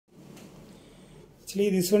Actually,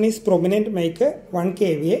 this one is prominent maker 1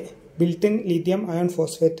 kVA built-in lithium iron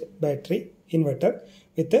phosphate battery inverter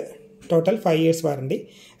with a total 5 years warranty,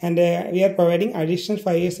 and we are providing additional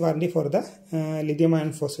 5 years warranty for the lithium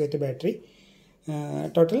iron phosphate battery.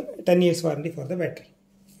 Total 10 years warranty for the battery.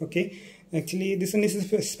 Okay, actually this one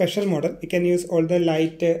is a special model. We can use all the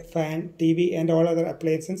light, fan, TV and all other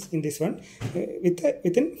appliances in this one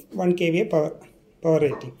within 1 kVA power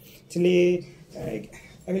rating. Actually,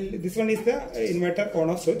 this one is the inverter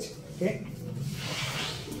on off switch. Okay,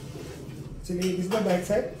 actually this is the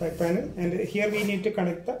back panel, and here we need to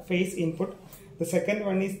connect the phase input. The second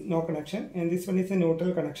one is no connection, and this one is a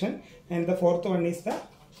neutral connection, and the fourth one is the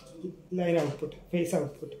line output, phase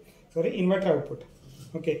output, sorry, inverter output.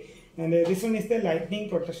 Okay, and this one is the lightning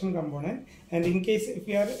protection component, and in case if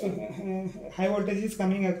you are high voltage is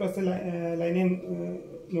coming across the line in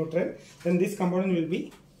neutral, then this component will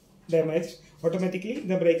be damaged. Automatically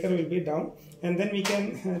the breaker will be down, and then we can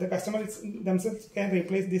the customers themselves can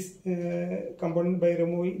replace this component by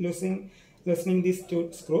loosening these two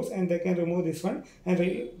screws, and they can remove this one, and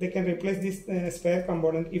they can replace this spare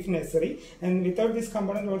component if necessary. And without this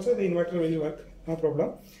component also the inverter will work, no problem.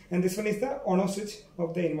 And this one is the on off switch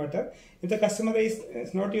of the inverter. If the customer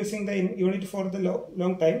is not using the unit for the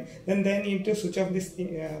long time, then they need to switch off this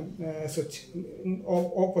switch in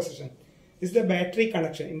off position. This is the battery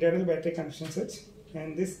connection, internal battery connection switch.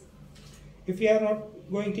 And this, if we are not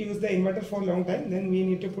going to use the inverter for a long time, then we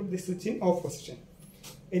need to put this switch in off position.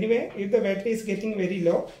 Anyway, if the battery is getting very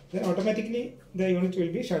low, then automatically the unit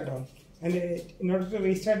will be shut down. And in order to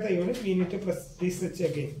restart the unit, we need to press this switch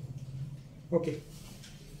again. Okay.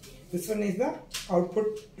 This one is the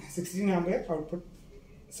output, 16 ampere output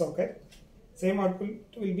socket. Same output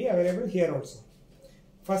will be available here also.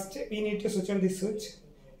 First, we need to switch on this switch,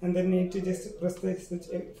 and then need to just press the switch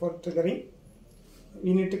for triggering.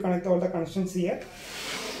 We need to connect all the connections here,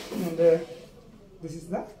 and this is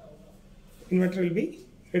the inverter will be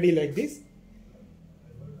ready like this.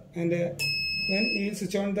 And when you will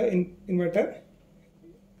switch on the inverter,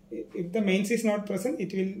 if the mains is not present,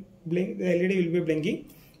 it will blink, the LED will be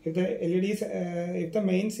blinking. If the LED is, if the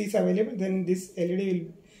mains is available, then this LED will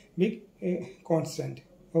be constant.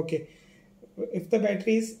 Okay. If the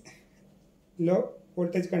battery is low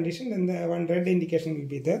voltage condition, then the one red indication will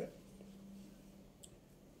be there.